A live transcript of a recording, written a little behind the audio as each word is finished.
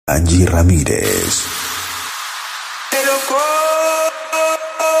Angie Ramirez.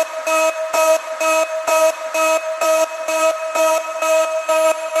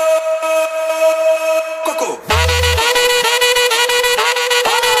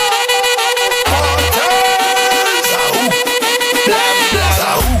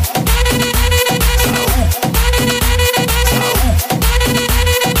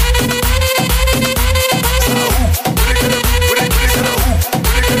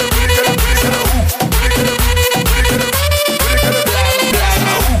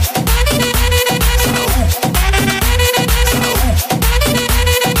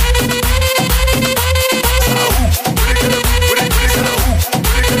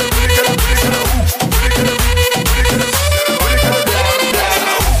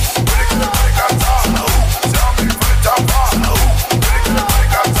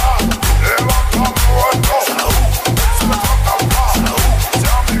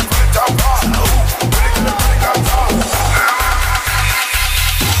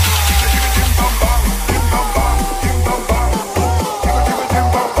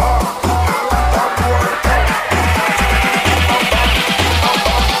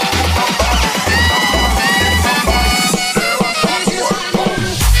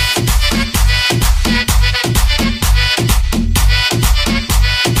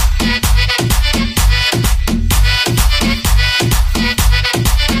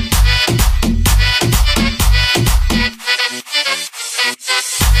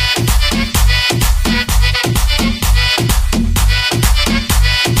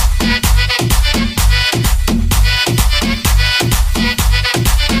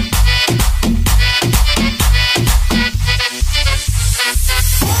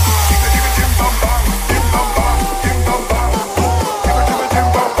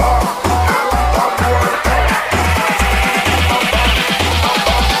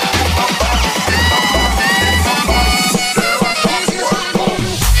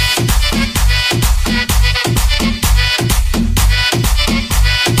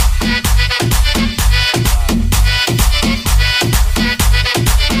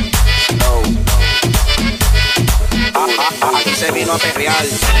 vino a perrear.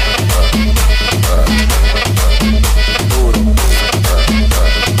 Duro.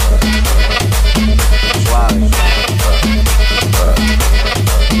 Suave.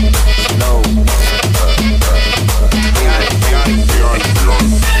 Slow.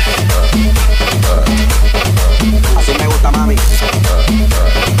 Así me gusta, mami.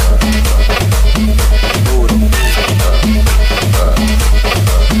 Duro.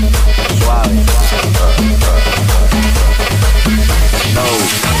 Suave.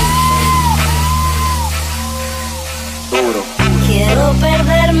 Duro. Quiero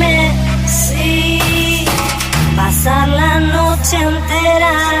perderme, sí, pasar la noche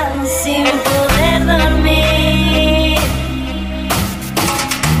entera sin poder dormir,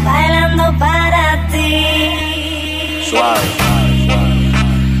 bailando para ti. Suave.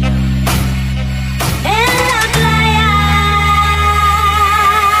 En la playa.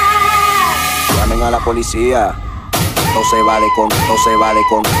 Llamen a la policía. No se vale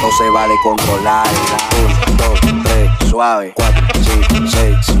controlar. 1, 2, 3, suave. 4, 5,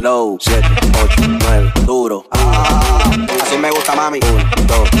 6, slow. 7, 8, 9, duro. Así me gusta, mami. 1,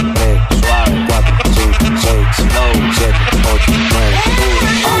 2, 3, suave. 4, 5, 6, slow. 7, 8, 9, duro.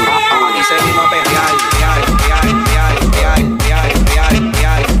 Aquí se vino a perrear.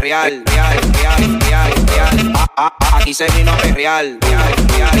 Aquí se vino a perrear.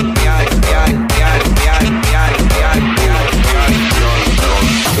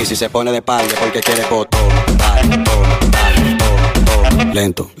 Y si se pone de espalda porque quiere toma, dale, toma, dale, toma, toma.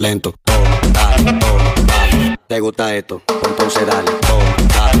 Lento, lento, toma, dale, toma, dale. ¿Te gusta esto? Entonces dale, toma,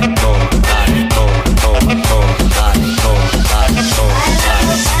 dale, toma, dale, toma, toma, toma, dale, toma, dale, toma,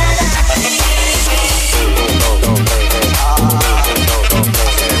 dale.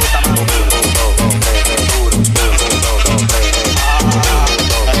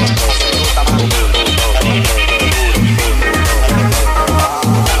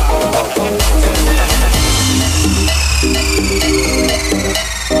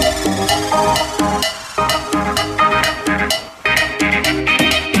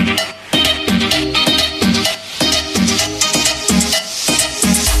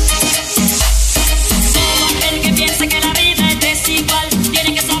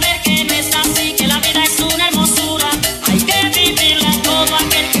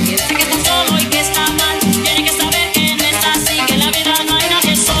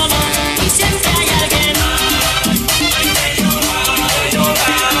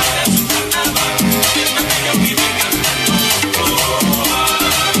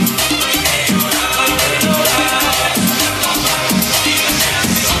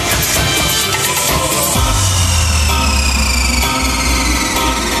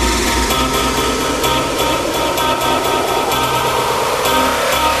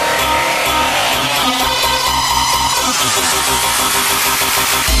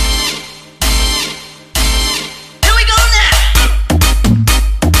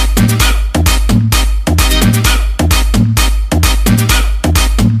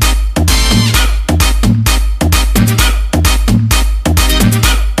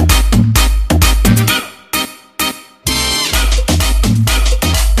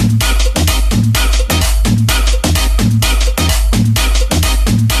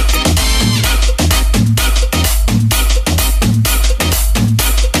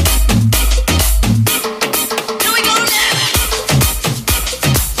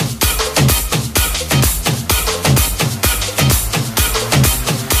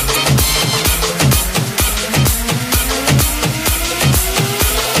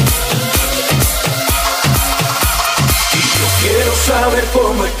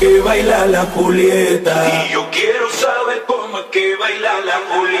 que baila la Julieta. Y yo quiero saber cómo es que baila la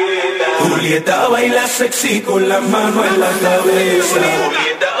Julieta. Julieta baila sexy con la mano en la cabeza.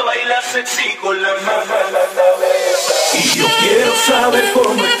 Julieta baila sexy con la mano en la cabeza. Y yo quiero saber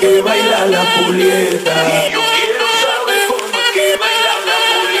cómo es que baila la Julieta. Y yo quiero saber cómo es que baila la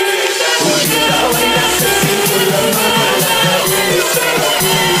Julieta. Julieta baila sexy con la mano en la cabeza.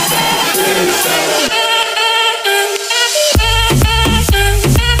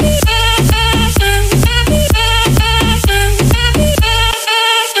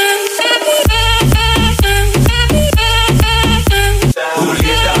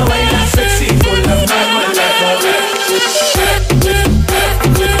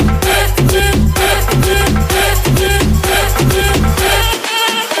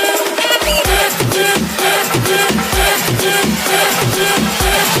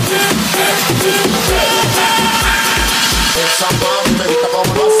 Esa mami me gusta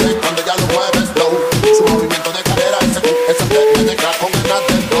como lo hace cuando ella lo mueve slow. Su movimiento de cadera esa me deja con ganas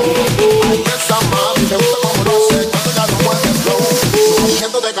de flow. Ay, esa mami me gusta como lo hace cuando ella lo mueve slow. Su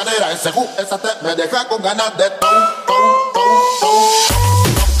movimiento de cadera esa me deja con ganas de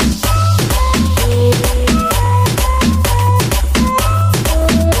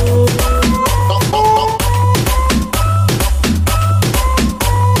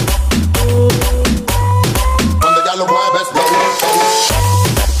cuando ella lo mueve slow.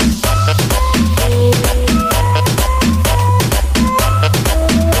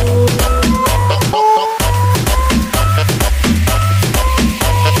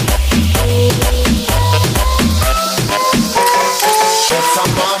 Esa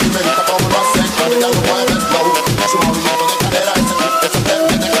mami me gusta como lo hace cuando ella lo mueve slow. Su movimiento de cadera esa me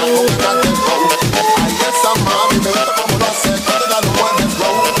deja con ganas de flow. Ay, esa mami me gusta como lo hace cuando ella lo mueve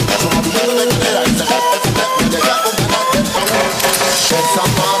slow. Su movimiento de cadera esa me deja con ganas de flow. Esa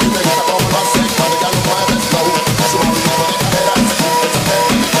mami me gusta como lo hace cuando ella lo mueve slow. Su movimiento de cadera esa me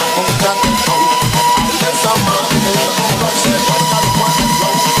deja con ganas de flow. Ay, esa mami me gusta como lo hace cuando ella lo mueve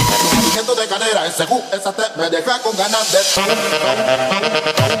slow. Su movimiento de cadera esa me deja con ganas de flow.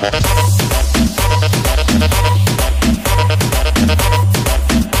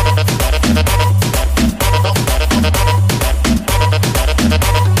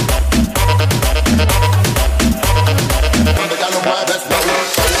 Cuando ya lo mueves slow.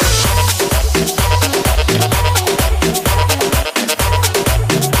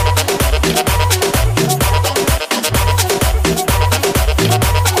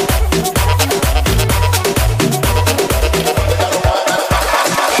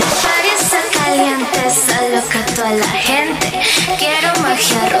 A la gente, quiero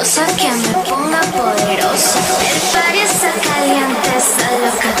magia rosa que me ponga poderosa. El party está caliente, está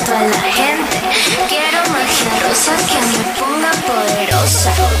loca toda la gente. Quiero magia rosa que me ponga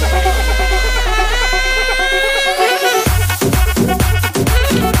poderosa.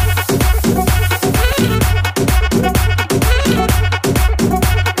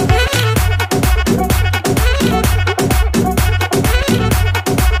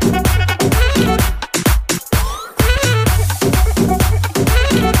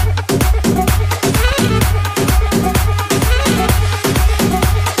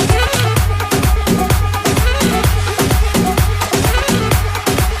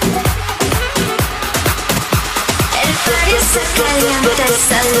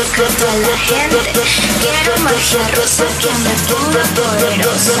 Con toda la gente, quiero magia rosa que me ponga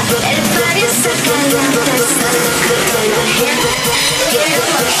poderosa. El party está caliente, está loca toda la gente. Quiero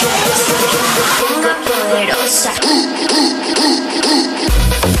magia rosa que me ponga poderosa.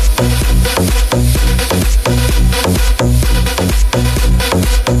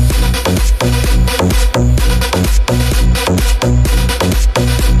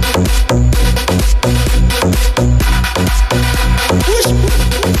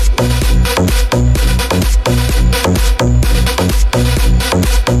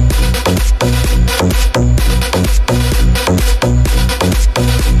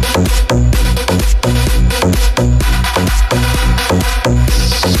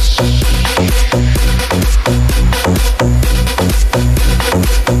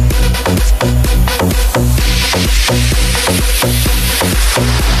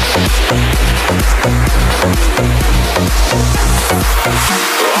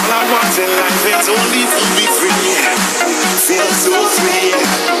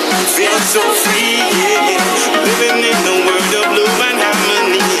 so free, yeah. Living in the world of love and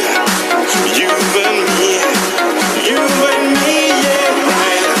harmony. You and me, yeah,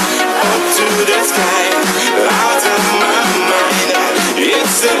 right up to the sky, out of my mind.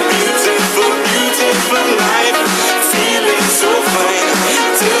 It's a beautiful, beautiful life, feeling so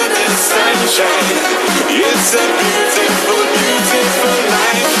fine.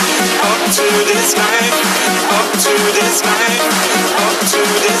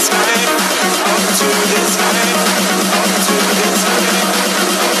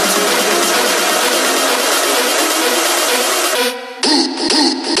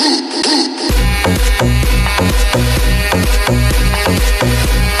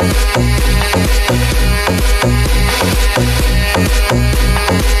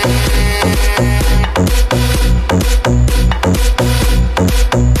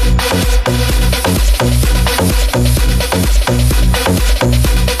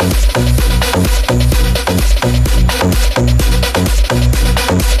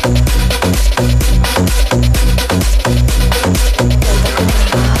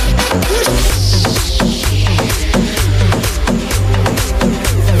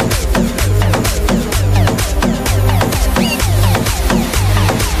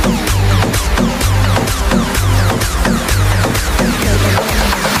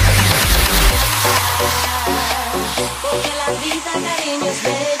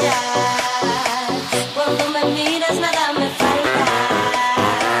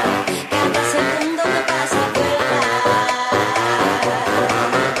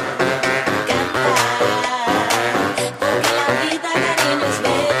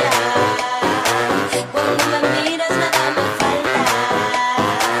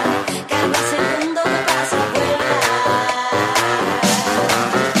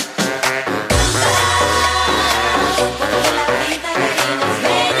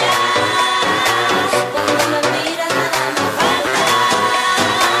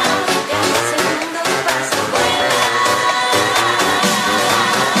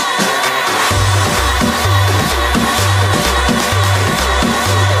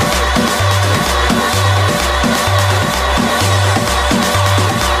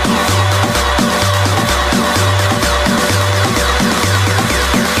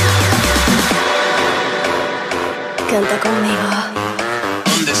 Canta conmigo.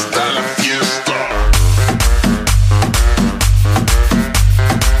 ¿Dónde está la fiesta?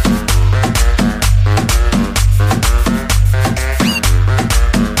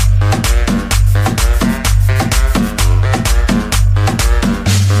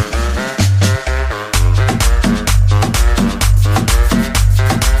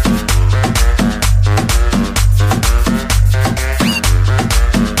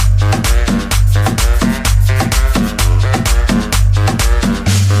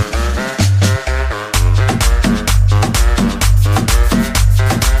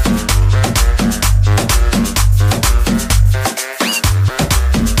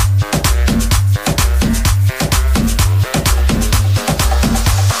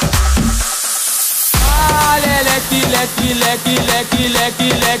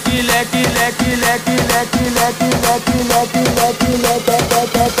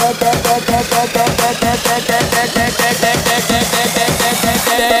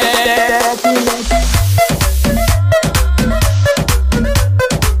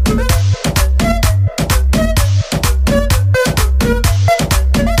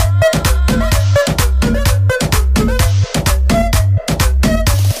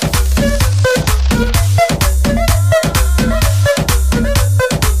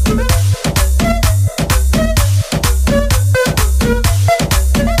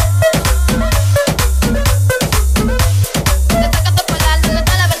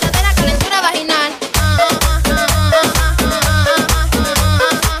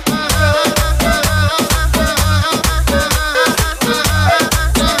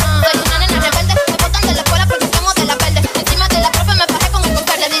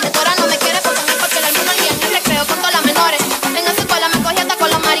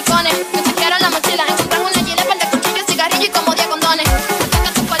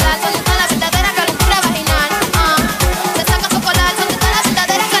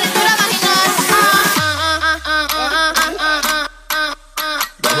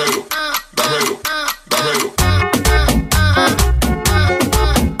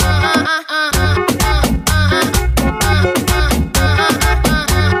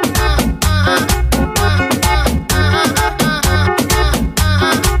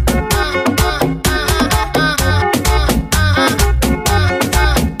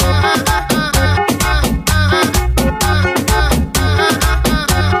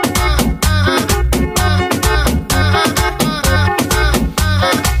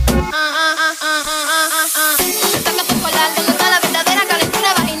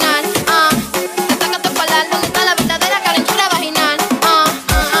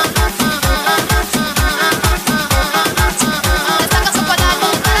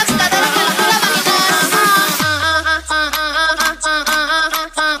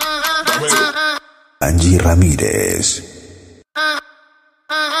 Angie Ramirez.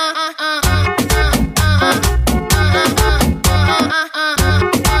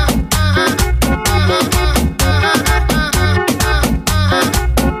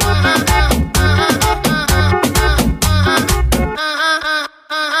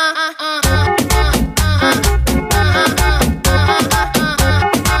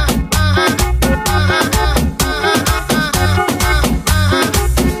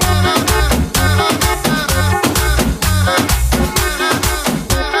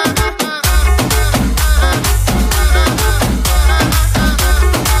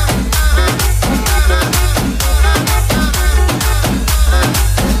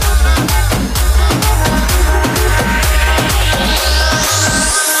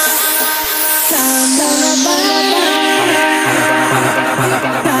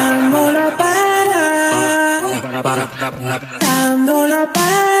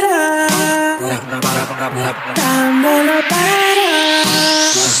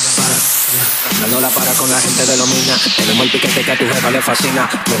 Dándola para con la gente de Lomina. Tenemos el piquete que a tu jefa le fascina.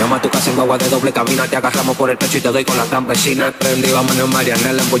 Llegamos a tu casa en guagua de doble cabina. Te agarramos por el pecho y te doy con la campesina. Prendí, vámonos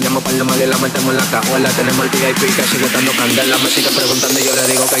Marianela. Empuñamos para el mal y la metemos en la cajuela. Tenemos el VIP que sigue dando candela. Me sigue preguntando y yo le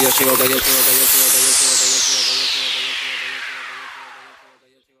digo que yo sigo, que yo sigo, que yo sigo.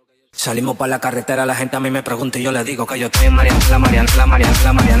 Salimos para la carretera, la gente a mí me pregunta y yo le digo que yo estoy en Marianela, Marianela,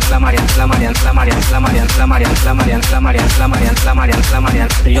 Marianela, Marianela, Marianela, Marianela, Marianela, Marianela, Marianela, Marianela, Marianela, Marianela, Marianela, Marianela,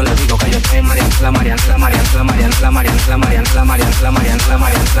 y yo le digo que yo estoy en Marianela, Marianela, Marianela, Marianela, Marianela, Marianela, Marianela, Marianela,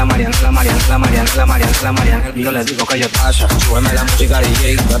 Marianela, Marianela, Marianela, Marianela, Marianela, Marianela, y yo le digo que yo pasa, súbeme la música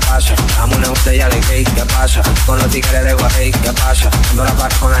DJ, ¿qué pasa? Dame una botella de cake, ¿qué pasa? Con los tigres de Guarey, ¿qué pasa? Ando la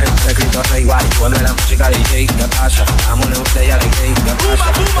para con la gente de Cristo Rey, guay, súbeme la música DJ, ¿qué pasa? Dame una botella de cake, ¿qué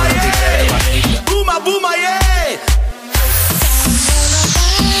pasa? Con los tigres de Guarey. Buma, buma, yeah.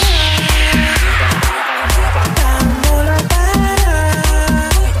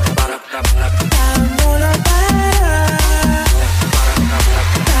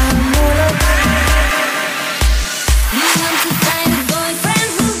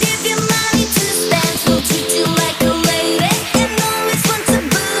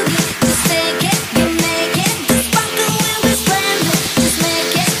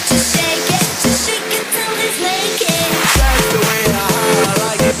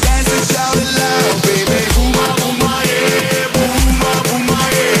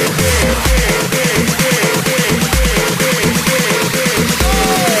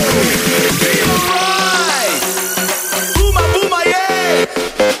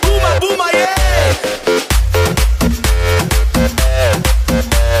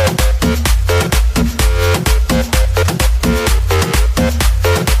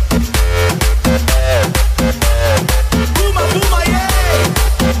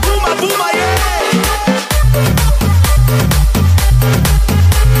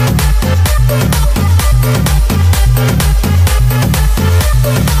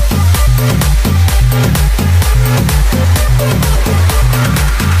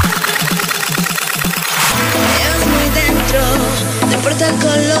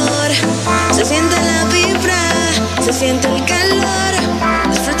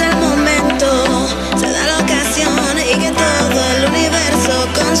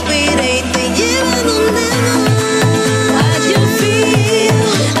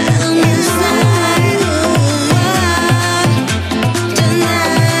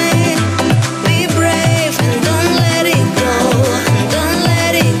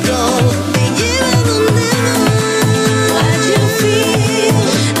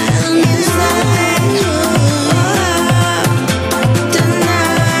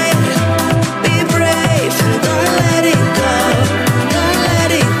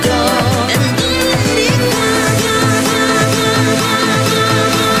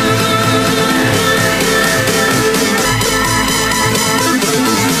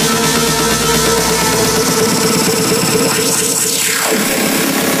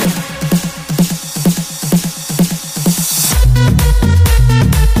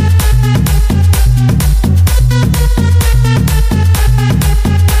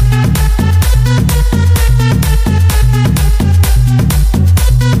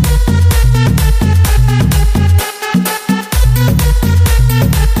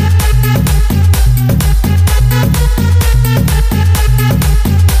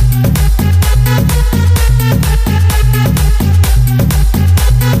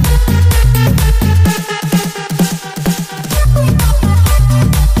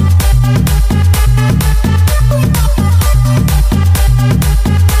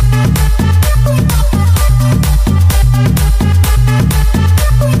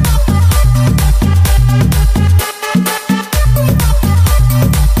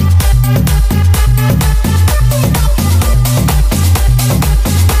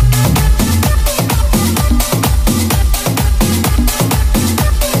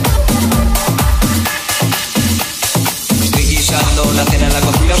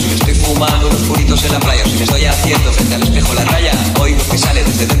 fumando unos puritos en la playa, o si me estoy haciendo frente al espejo la raya, oigo que sale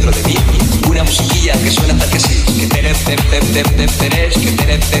desde dentro de mí una musiquilla que suena tal que sí, que tere que tere que tere que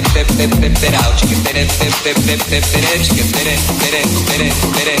tere que tere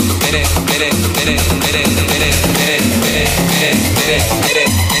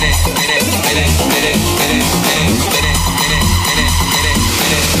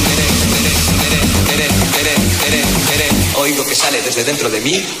oigo que sale desde dentro de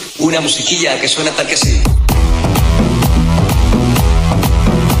mí una musiquilla que suena tal que sí.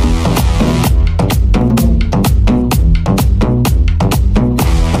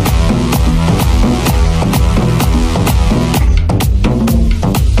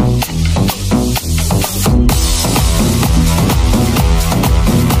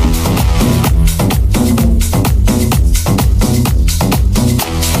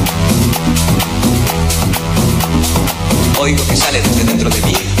 Oigo que sale desde dentro de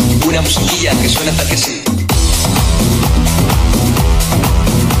mí una musiquilla que suena tal que sí.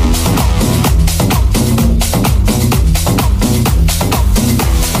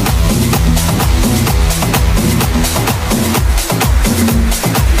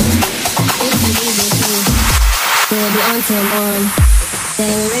 We'll be on till on, then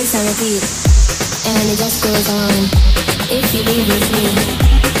we rinse and repeat, and it just goes on. If you leave with me,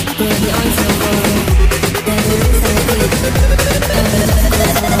 we'll be on till on, then we rinse and repeat, and it just goes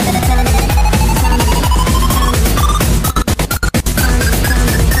on.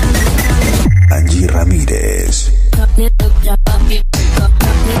 Angie Ramirez.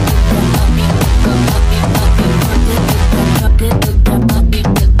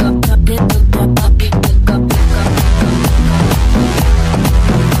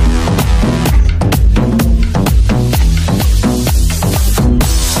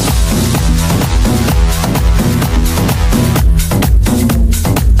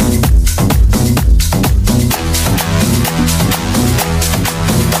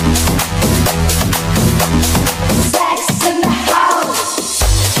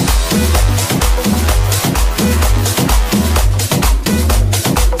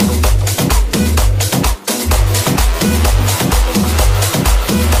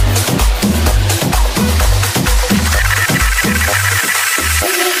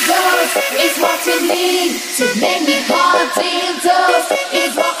 It's what you need to make me want dildos.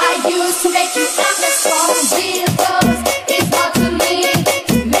 It's what I use to make you understand dildos. It's what you need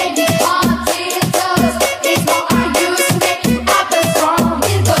to make me want dildos. It's what I use to make you understand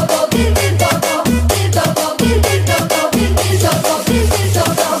dildo, dildo, dildo, dildo, dildo, dildo,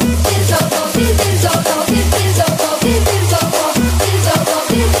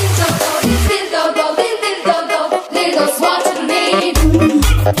 dildo's what you need.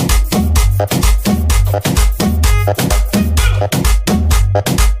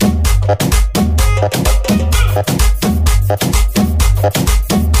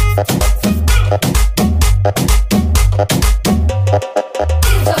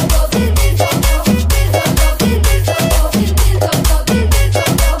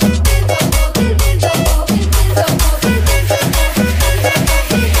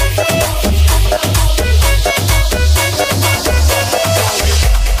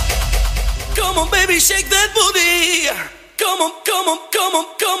 Shake that booty. Come on, come on, come on,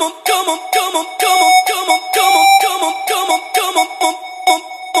 come on, come on, come on, come on, come on, come on, come on, come on, come on, come on.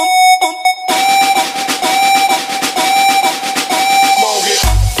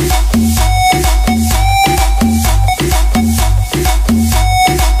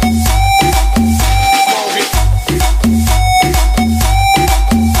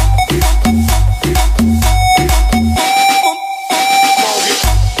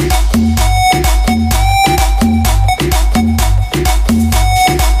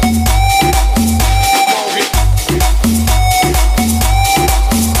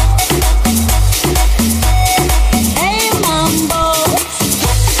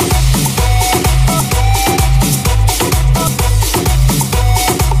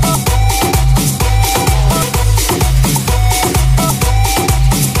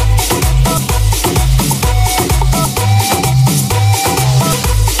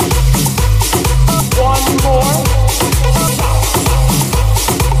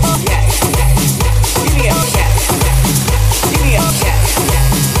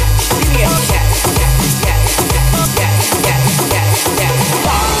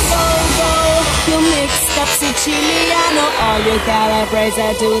 You calibrate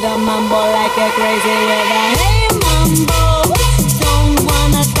that to the mambo like a crazy with a hey mambo. Don't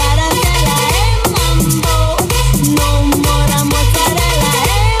wanna start until a hey mambo. No more mozzarella,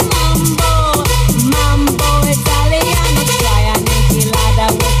 hey mambo. Mambo Italiano, try an enchilada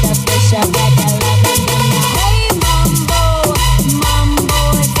with a fish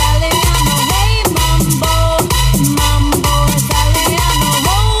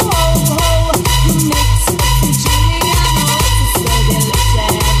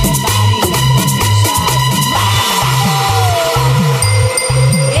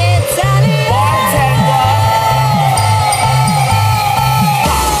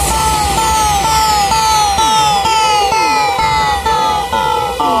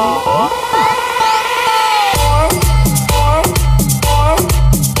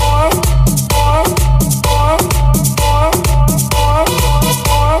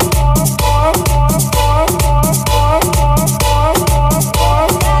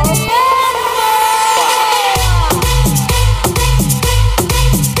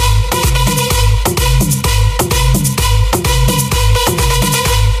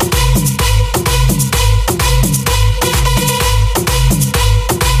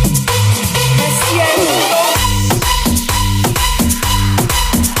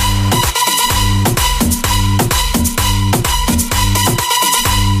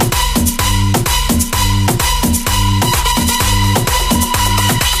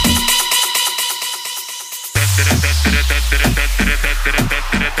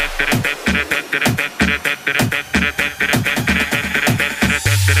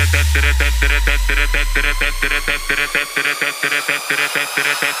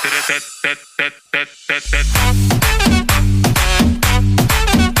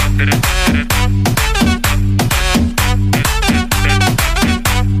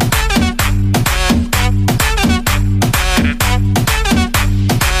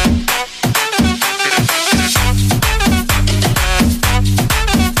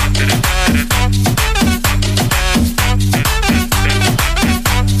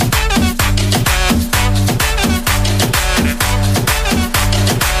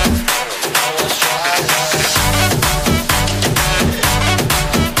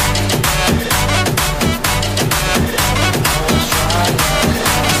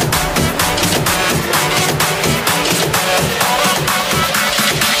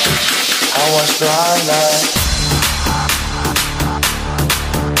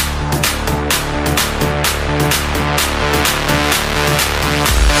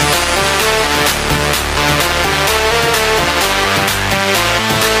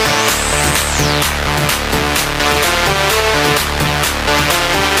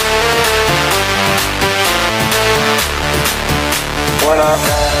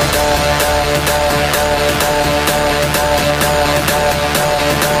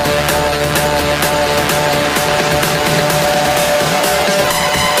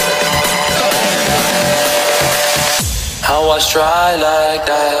Try like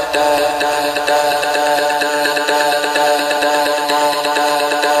that.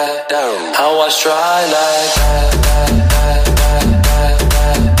 How I try like that.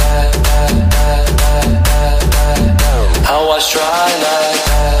 How I try like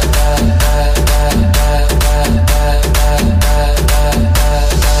that.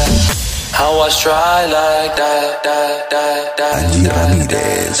 How I try like that. Angie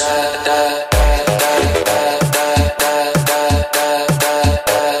Ramirez.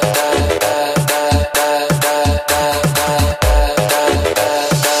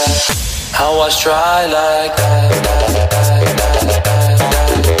 Try like that.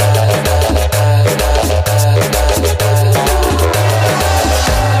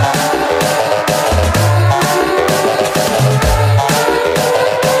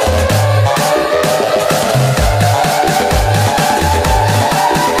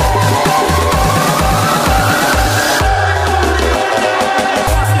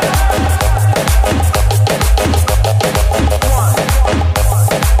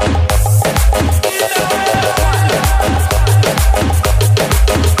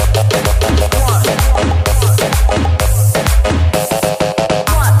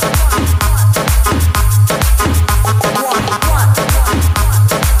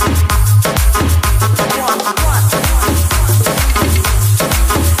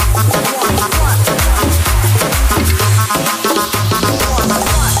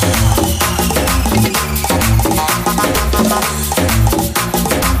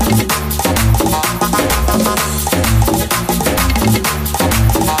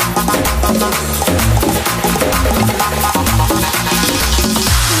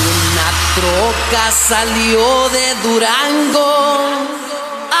 Salió de Durango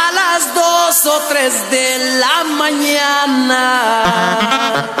a las 2 o 3 de la mañana.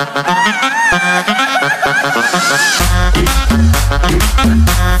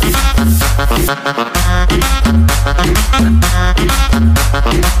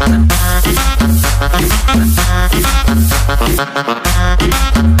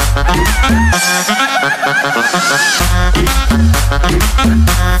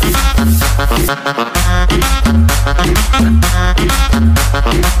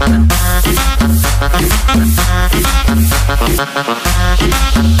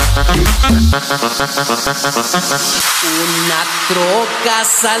 Una troca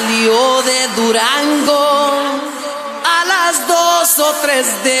salió de Durango a las 2 o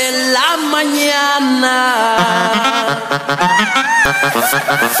 3 de la mañana.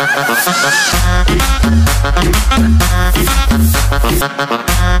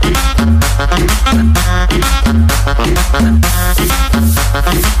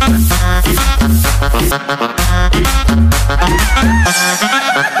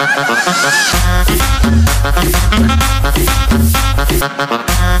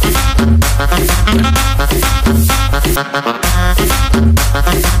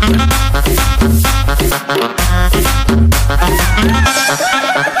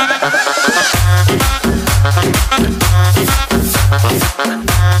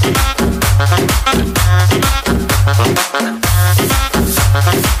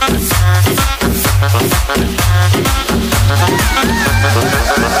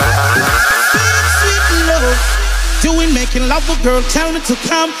 doing making love with girl, tell me to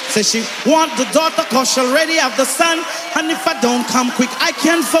come. Say she want the daughter cause she already have the son. And if I don't come quick, I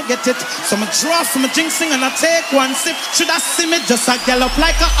can't forget it. So I draw some jinxing and I take one sip. Should I see me just a gallop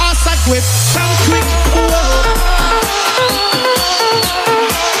like a horse I whip? Come quick,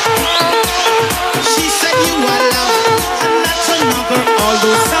 she said you are love and not another.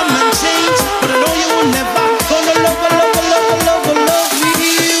 Although some men change, but I know you will never gonna love me.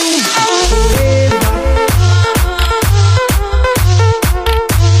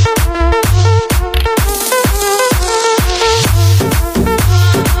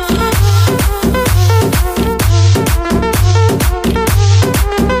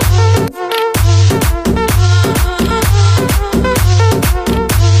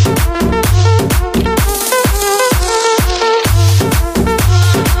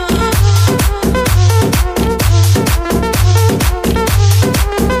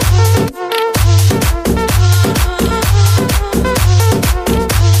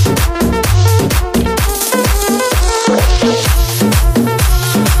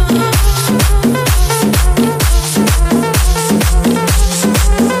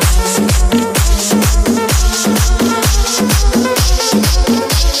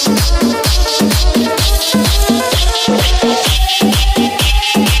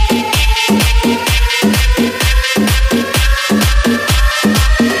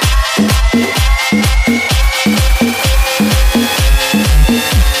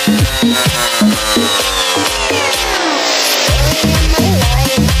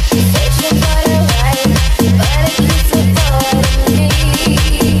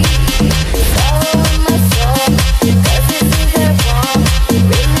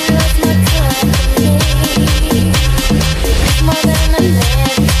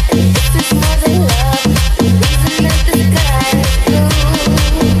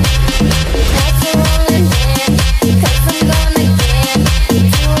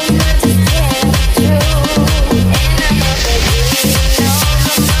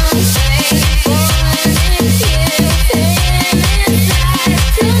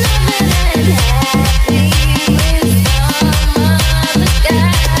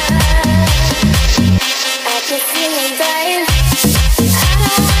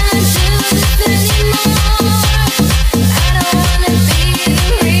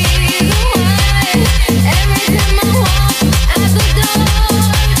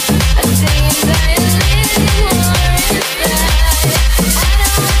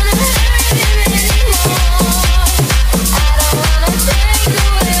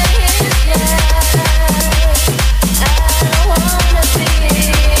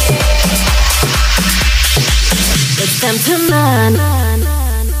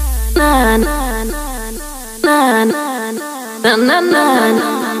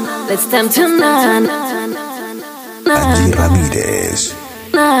 It's time to none. Angie Ramirez.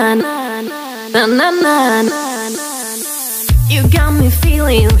 You got me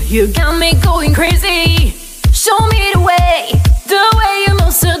feeling, you got me going crazy. Show me the way you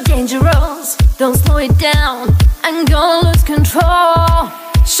move so dangerous. Don't slow it down, I'm gonna lose control.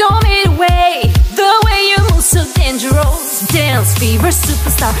 Show me the way you move so dangerous. Dance fever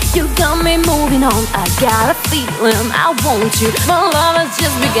superstar, you got me moving on. I got a feeling I want you, my love has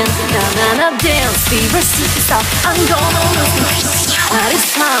just begun. Na dance fever superstar, I'm gonna lose control. At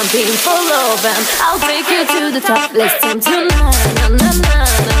this time being for love and I'll take you to the top. Let's dance tonight. Na na na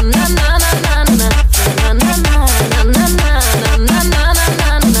na na na na na na na na na na na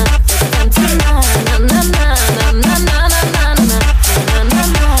na na. Let's dance tonight. Na na na na na na na na.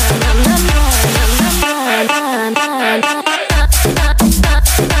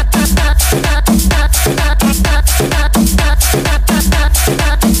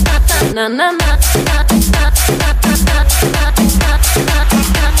 Na na na.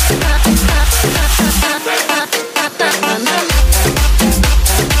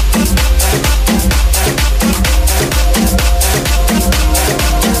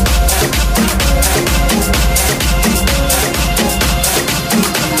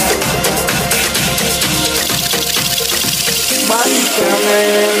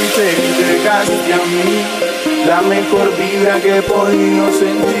 Mágicamente entregaste a mí la mejor vibra que he podido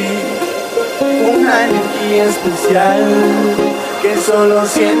sentir, una energía especial que solo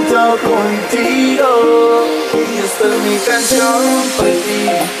siento contigo. Y esta es mi canción para ti,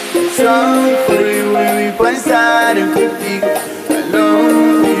 canción for para estar contigo. I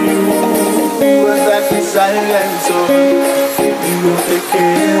love you, hasta que salga el sol. Y no te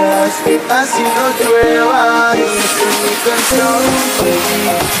quedas, así no llueva. Y esta es mi canción para ti,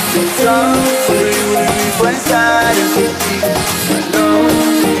 canción for para estar contigo. I love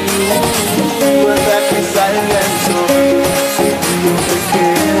you. recuerda que salga el sol. Si tú te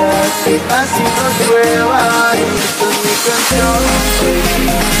quedas, así nos prueba. Y esta es mi canción.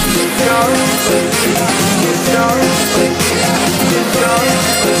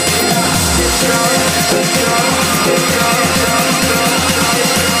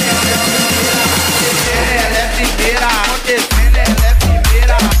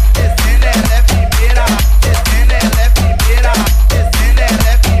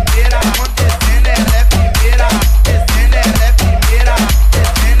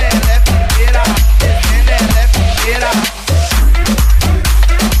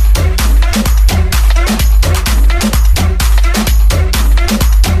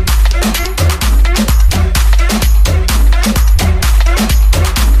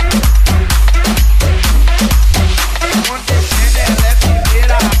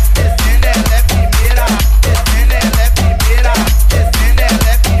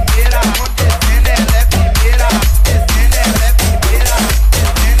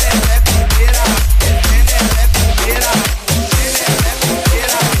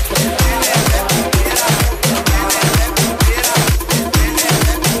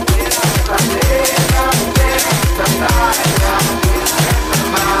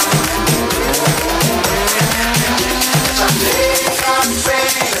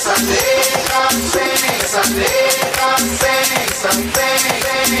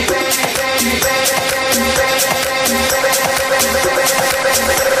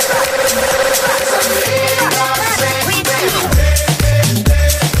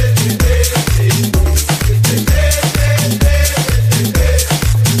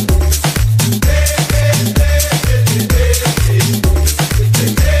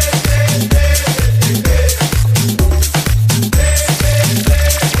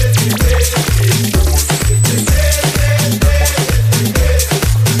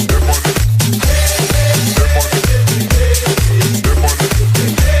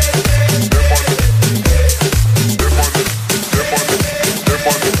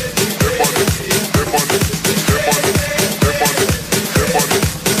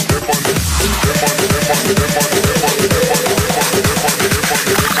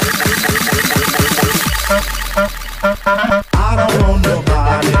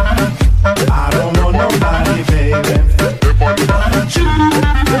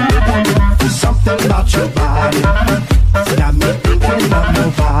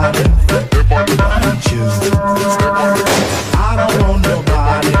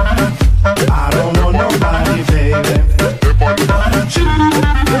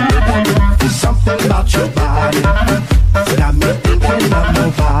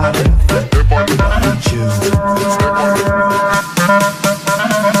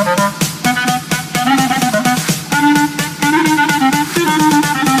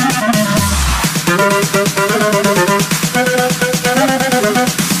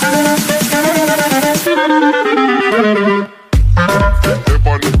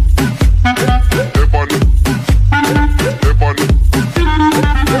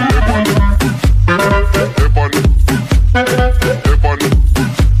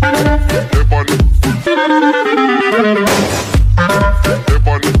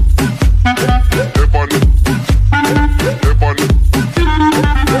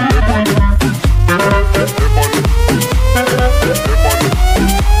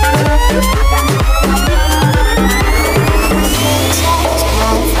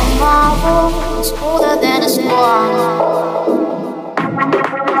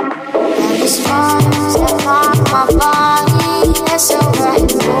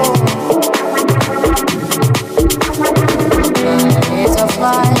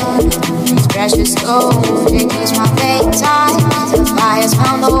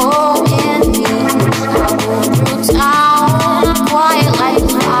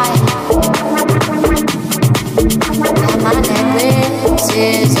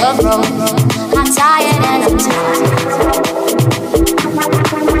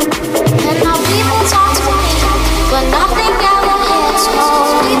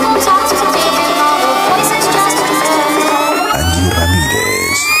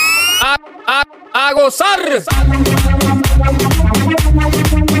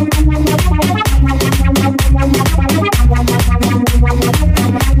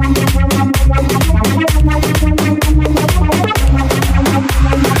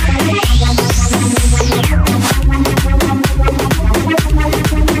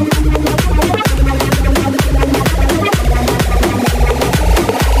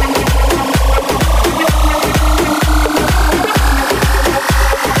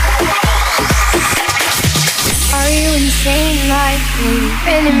 Are you insane like like me,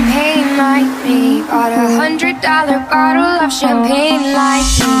 been in pain like me, bought $100 bottle of champagne like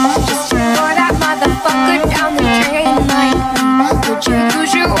me, just to pour that motherfucker down the drain like me. Would you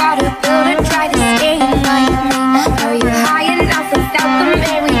use your water bill to try to stain like me? Are you high enough without the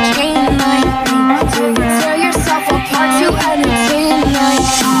Mary Jane like me? Do you tear yourself apart to entertain like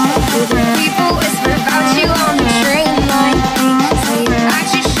me? Do the people whisper about you on the train like me? Say that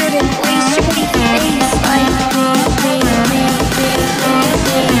you shouldn't waste your weak face like me.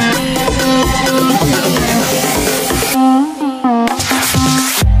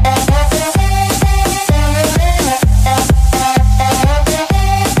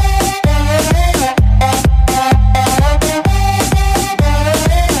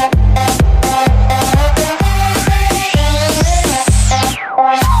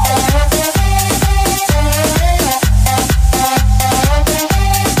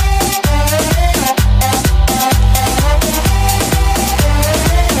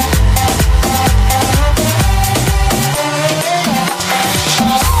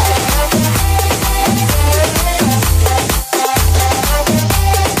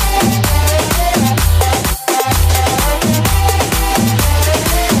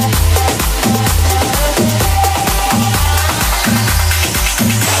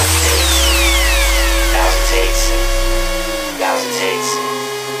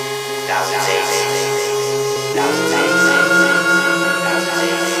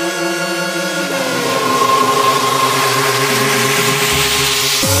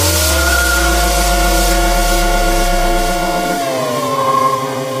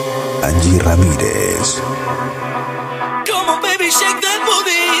 Angie Ramirez. Come on, baby, shake that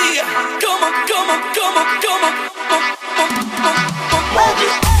booty. Come on, come on, come on, come on. Move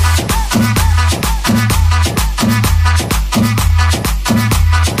it.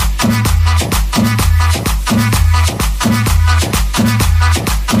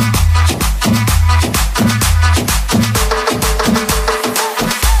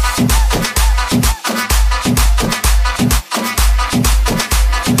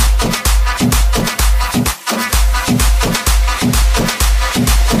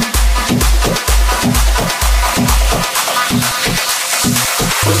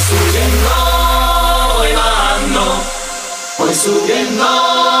 Subiendo,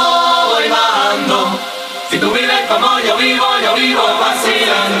 voy bajando. Si tú vives como yo vivo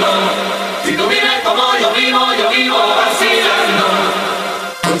vacilando. Si tú vives como yo vivo vacilando.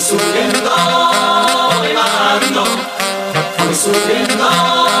 Voy subiendo, voy bajando. Voy subiendo,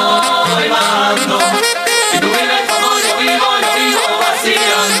 voy bajando. Si tú vives como yo vivo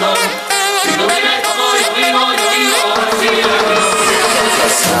vacilando. Si tú vives como yo vivo vacilando.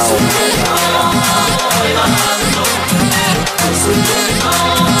 Voy subiendo, voy bajando.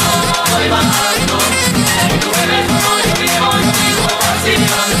 Voy bajando. Si tú eres como yo vivo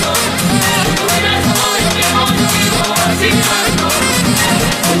vacilando. Si tú eres como yo vivo vacilando.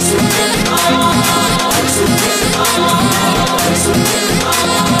 Voy subiendo, voy subiendo, voy subiendo.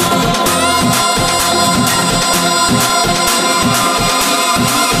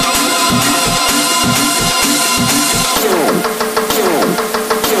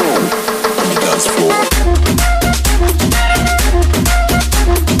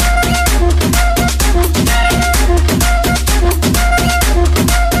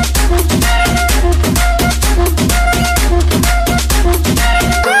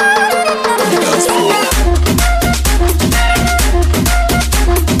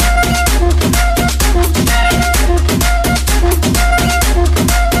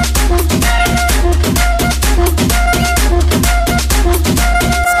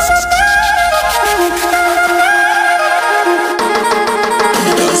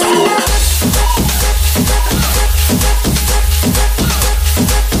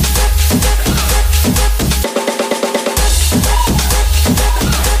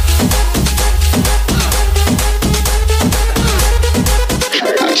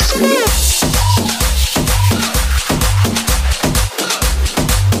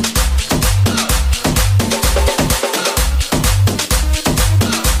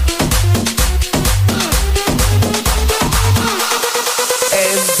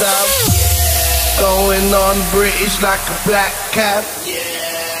 British like a black cap.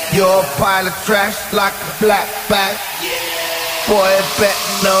 You're a pile of trash like a black bag. Boy,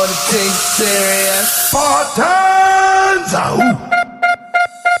 better know the thing's serious. Spartans! Ahoo!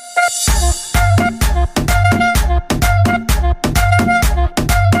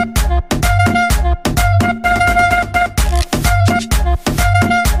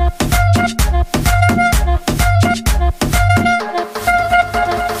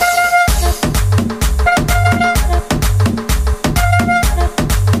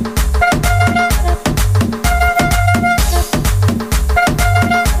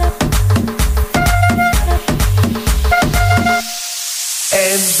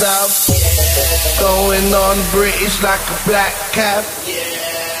 Going on British like a black cap.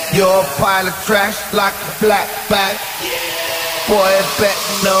 You're a pile of trash like a black bag. Boy, bet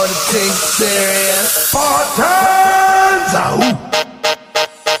you know the thing's serious. Spartans! Ahoo!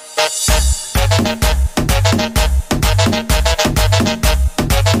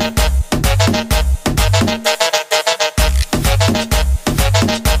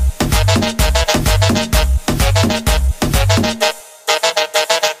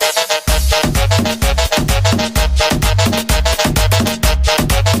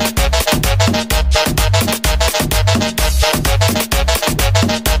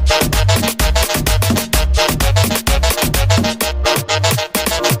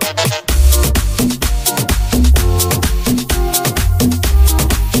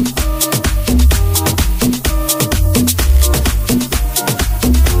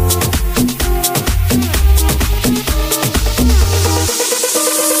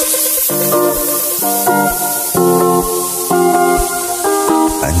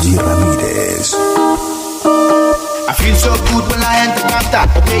 Angie Ramirez. I feel so good when la gente canta.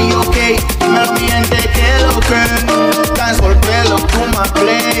 Ok, dímelo mi gente que lo que Cancel pelo, Puma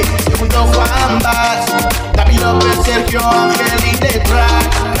Play. Segundo Juan Bass, David López, Sergio Ángel y detrás.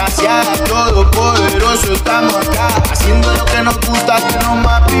 Gracias a Todopoderoso estamos acá, haciendo lo que nos gusta, que no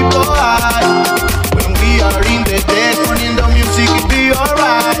más people hay. When we are in the dead, poniendo music y be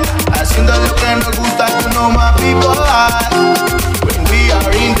alright. Haciendo lo que nos gusta, que no más people hay. When we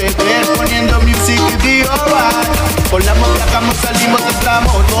are in the dead, poniendo music y be alright. Volamos, viajamos, salimos,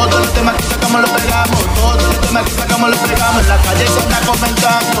 entramos. Todos los temas que sacamos los pegamos. Todos los temas que sacamos los pegamos. En la calle se anda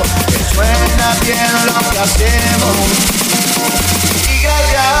comentando que suena bien lo que hacemos. Y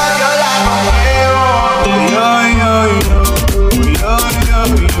gracias a Dios la rompemos.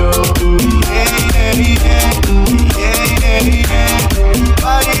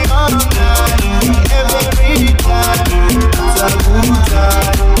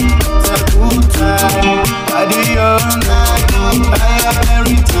 Party all night,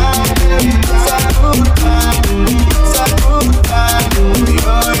 every time. It's a good time, it's a good time. Party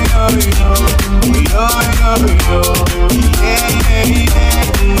all night, every time. It's a good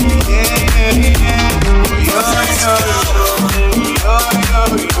time, it's a good time. Yo,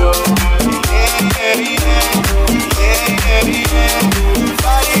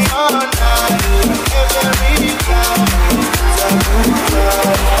 party all night, every time. It's a good time.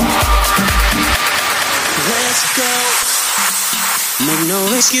 Let's go. Make no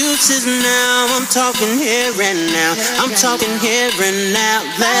excuses now. I'm talking here and now. I'm talking here and now.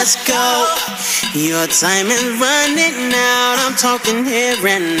 Let's go. Your time is running out. I'm talking here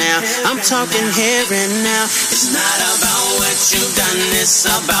and now. I'm talking here and now. It's not about what you've done, it's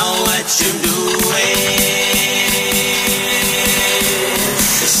about what you're doing.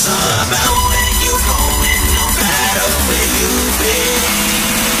 It's all about where you're going, no matter where you've been.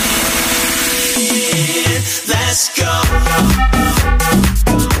 Let's go.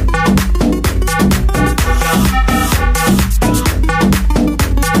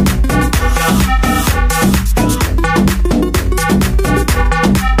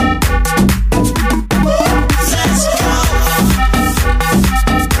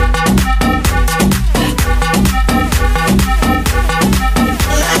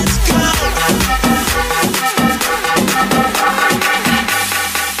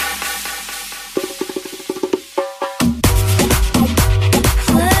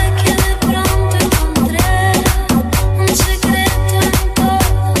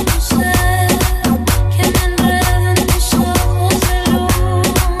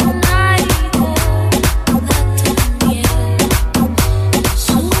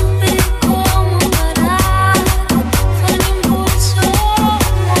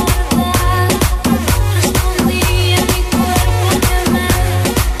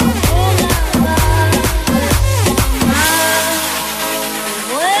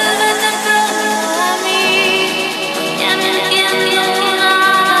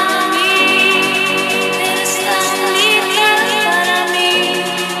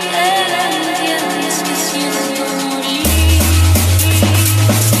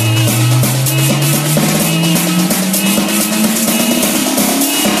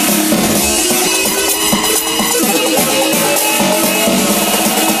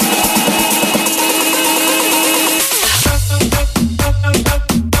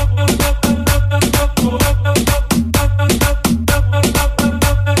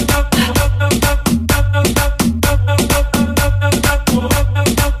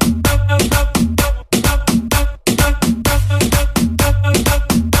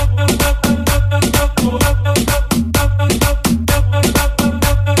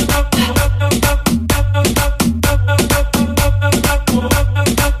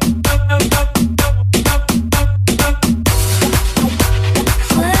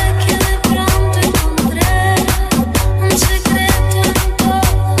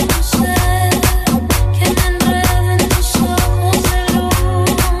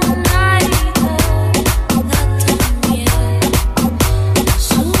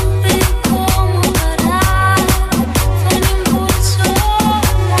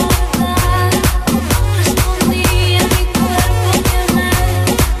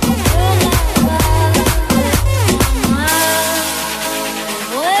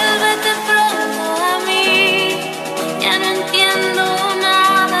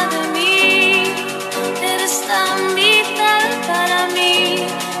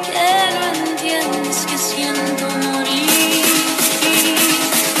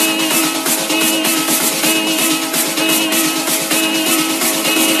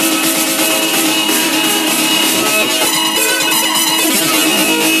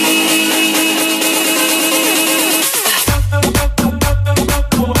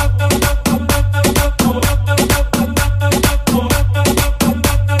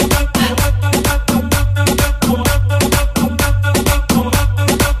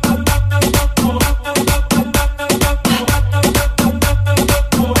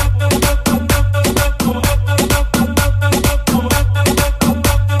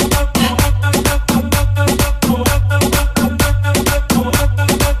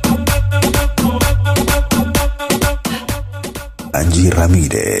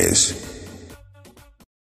 Ramirez.